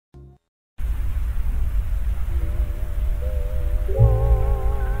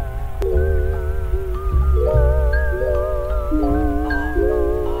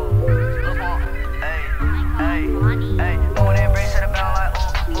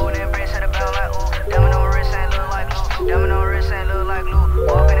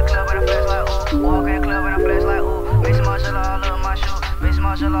Walk in the club and I flex like ooh. Mix martial all over my shoe. Mix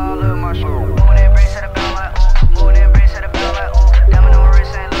martial all over my shoe. Moving that brace at the bell like ooh. Moving that brace at the bell like ooh. Diamond on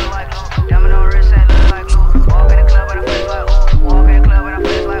wrist ain't look like glue. Diamond on wrist ain't look like glue. Walk in the club and I flex like ooh. Walk in the club and I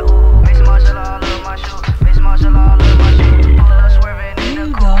flex like ooh. Mix martial all over my shoe. Mix martial all over my shoe. Pull up swerving in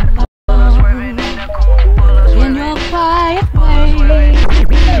the coupe. Pull up swerving in the coupe. Pull up swerving in your quiet way. Moving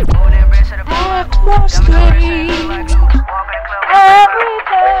that brace at the bell like ooh. Diamond on wrist ain't look like glue. Walk in the club and I flex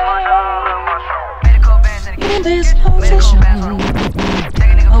like ooh. In this position,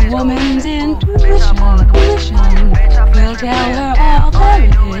 a woman's intuition will tell her all there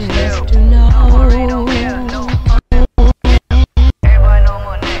is to know. Everybody know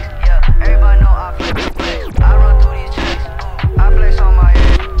my next, yeah. Everybody know I flex. I run through these checks, I flex on my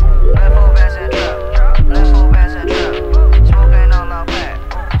head. Left foot bass and trap, left foot bass and trap. Smoking all our pack,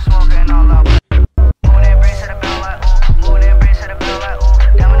 smoking all our pack. Moving that brace at the bell like ooh, moving that brace at the bell like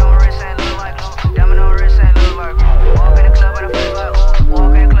ooh. Diamond on wrist ain't look like glue, diamond on wrist ain't look like glue. Walk in the club and I feel like ooh,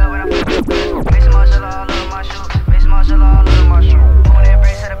 walk in the club and I feel like ooh. Mix martial all over my shoe, mix martial all over my shoe. Moving that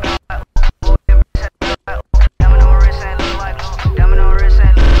brace at the bell like ooh, moving that brace at the bell like ooh. Diamond on wrist ain't look like glue, diamond on wrist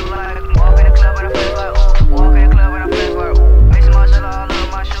ain't look like glue. Walk in the club and I feel like ooh, walk in the club and I feel like ooh. Mix martial all over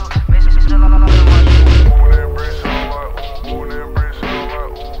my shoe, mix martial all over my shoe. Moving that brace all like ooh, moving that brace all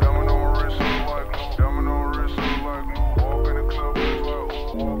like ooh. Diamond on wrist look like glue, diamond on wrist look like glue. Walk in the club is like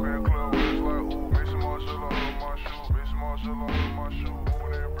ooh, walk in the club is like ooh. Mix martial all over my shoe, mix martial all over my shoe.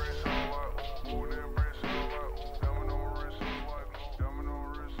 Moving that brace all like ooh, moving that brace all like ooh. Diamond on wrist look like glue, diamond on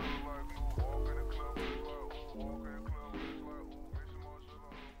wrist look like glue. Walk in the club is like ooh, walk in the club is like ooh. Mix martial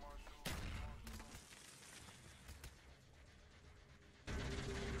all over my shoe.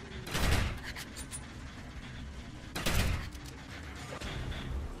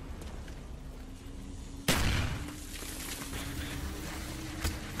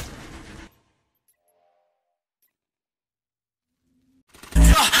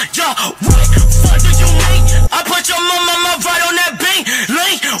 Yo, what fuck do you mean? I put your mama right on that beat.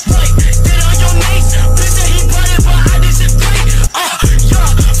 Link, wait, get on your knees. Bitch said he brought it, but I disagree. Yeah,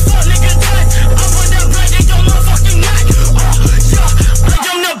 fuck nigga that. I put that black in your motherfucking neck. Yeah, I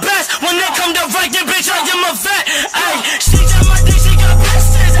am the best. When they come to ranking, bitch, I am a vet. Ayy, she got my dick, she got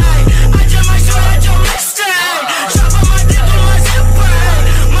blisters. Ayy, I just might show that your mistake. Chop on my dick with my zipper.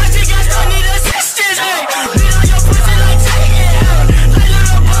 My dick got still need assistance. Ayy, beat on your pussy like take it. Like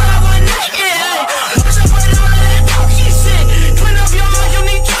little boy, I want naked. Push up on all of that talky shit. Clean up your mouth, you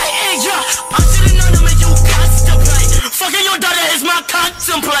need training. Yeah, I'm sitting on them and you contemplate. Fucking your daughter is my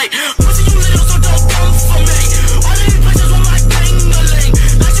contemplate. Pussy you little, so don't come for me. All of these bitches with my ding-a-ling.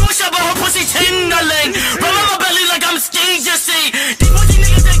 Like you a shot, but her pussy tingling. Rub on my belly like I'm ski, you see. These pussy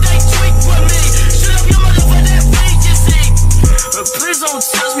niggas think they tweak with me. Shut up your mother for that face, you see. Please don't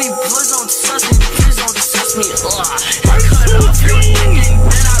touch me, please don't touch me, please don't touch me. I cut off your dick and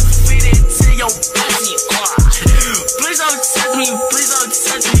then I feed it to your pussy. Please don't touch me, please don't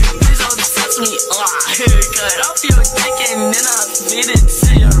touch me, please don't touch me. Cut off your dick and then I feed it to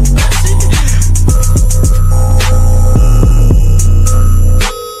your pussy.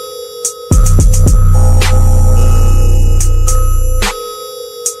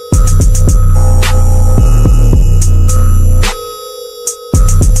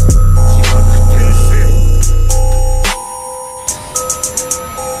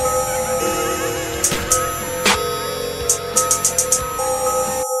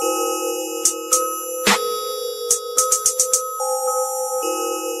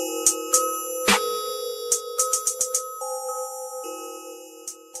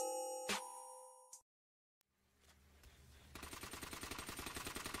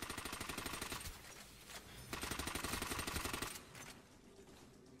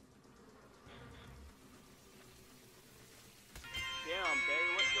 Damn, baby,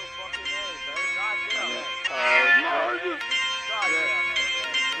 what's your fucking name, baby?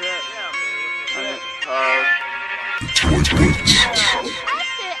 Goddamn,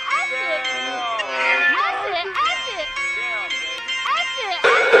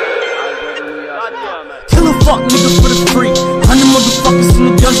 man. Kill a fuck nigga for the free. 100 motherfuckers in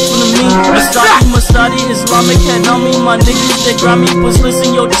the guns for the mean. Masadi, Islamic head on me. My niggas, they grab me, put slits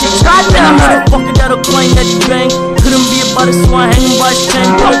in your cheeks. And a motherfucker that'll claim that he bang. Couldn't be about it, so I hang him by his chain.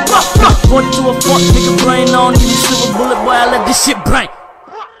 Put it to a fuck nigga brain. I don't need a silver bullet, boy, I let this shit bang.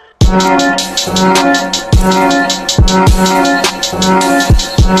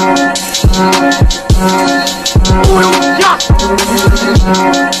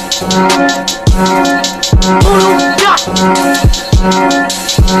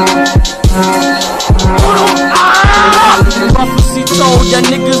 Prophecy told that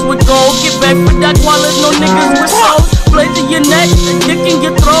niggas would go get back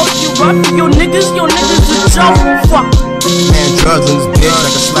so fuck. Man, drugs in this bitch, I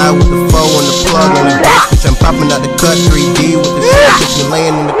can slide with the foe and the plug on the bitch. Bitch, I'm popping out the cut 3D with the shit. Bitch, you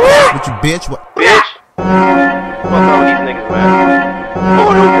laying in the cut with your bitch. What? Bitch! What's wrong with these niggas, man?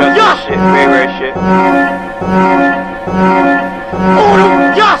 Oh, no, yes! Shit, very rare shit. Oh, no,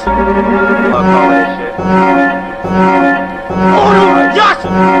 yes! I'm calling this shit. Oh, no, yes!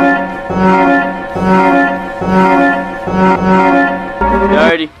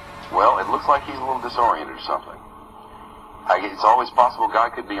 Dirty. Well, it looks like he's a little disoriented or something. It's always possible guy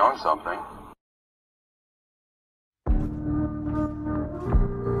could be on something.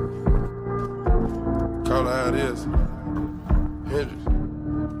 Call it how it is. Hendrix.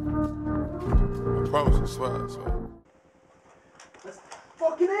 I promise I swear, I swear. That's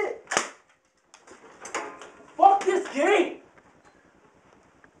fucking it. Fuck this game.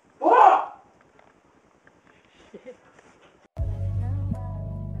 Fuck.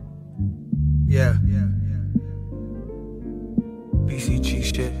 Yeah. BCG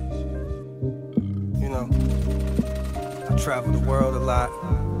shit. You know, I travel the world a lot.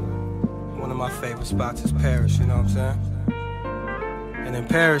 One of my favorite spots is Paris, you know what I'm saying? And in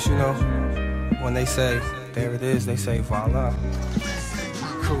Paris, you know, when they say, there it is, they say, voila.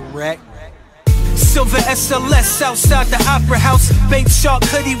 Correct. Silver SLS outside the Opera House. Babe Shark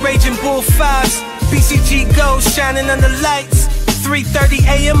hoodie, raging bull 5s. BCG gold shining under lights. 3:30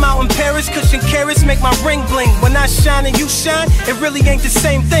 a.m. out in Paris, cushion carrots make my ring bling. When I shine and you shine, it really ain't the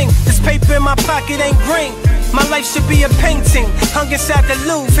same thing. This paper in my pocket ain't green. My life should be a painting, hung inside the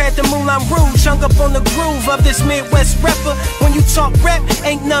Louvre. Had the Moulin Rouge, hung up on the groove of this Midwest rapper. When you talk rap,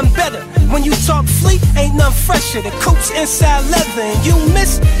 ain't none better. When you talk fleet, ain't none fresher. The coup's inside leather, and you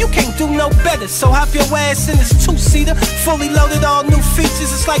miss, you can't do no better. So hop your ass in this two-seater, fully loaded, all new features.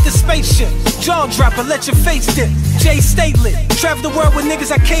 It's like a spaceship. Jaw dropper, let your face dip. Jay stay lit. Travel the world with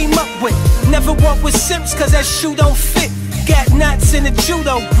niggas I came up with. Never walk with simps, cause that shoe don't fit. Got knots in a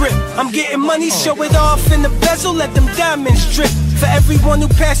judo grip. I'm getting money, show it off in the bezel, let them diamonds drip. For everyone who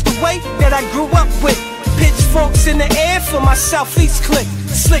passed away that I grew up with. Pitchforks in the air for my southeast clique.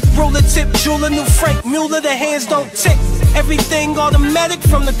 Slick ruler tip jeweler, new Frank Mueller, the hands don't tick. Everything automatic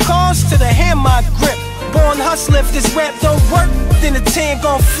from the cars to the hammer I grip. Born hustler, if this rap don't work, then the 10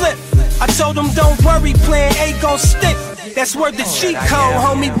 gon' flip. I told them don't worry, plan A gon' stick. That's word the cheat code,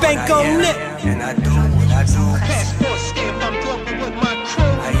 homie, bank on it. And I do what I do. Passport stamp, I'm global with my crew.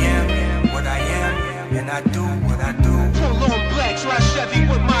 I am what I am, and I do what I do. Pull on blacks, ride Chevy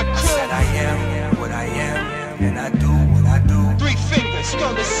with my crew. Said I am what I am, and I do what I do. 3 fingers,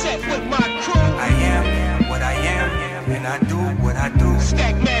 stole the set with my crew. I am what I am, and I do what I do.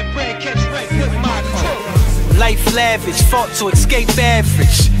 Stack mad bread, catch rent with my crew. Life lavish, fought to escape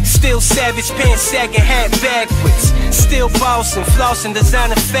average. Still savage, pants sagging, hat backwards. Still bossing, flossing,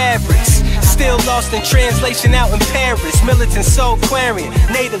 designer fabrics. Still lost in translation out in Paris. Militant soul clarion,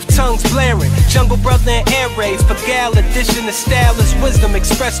 native tongues blaring. Jungle brother and air raids, Pagal edition. The style is wisdom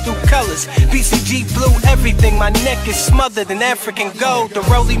expressed through colors. BCG blue everything, my neck is smothered in African gold. The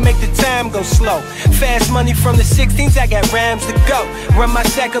rollie make the time go slow. Fast money from the 16s, I got rhymes to go. Run my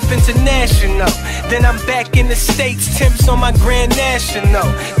sack up international. Then I'm back in the States, temps on my Grand National.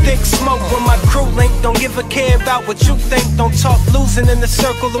 Thick smoke when my crew link, don't give a care about what you think. Don't talk losing in the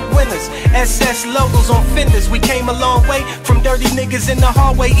circle of winners. SS logos on fenders. We came a long way from dirty niggas in the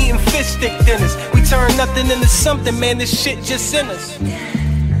hallway eating fish stick dinners. We turn nothing into something, man, this shit just in us.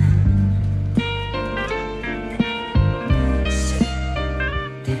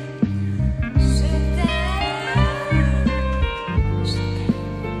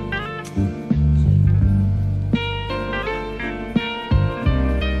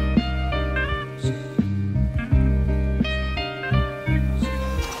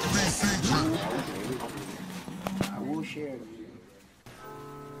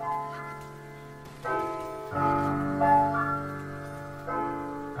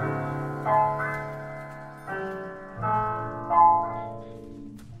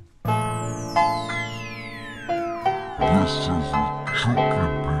 This is a Chucky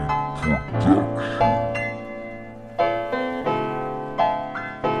Beat production.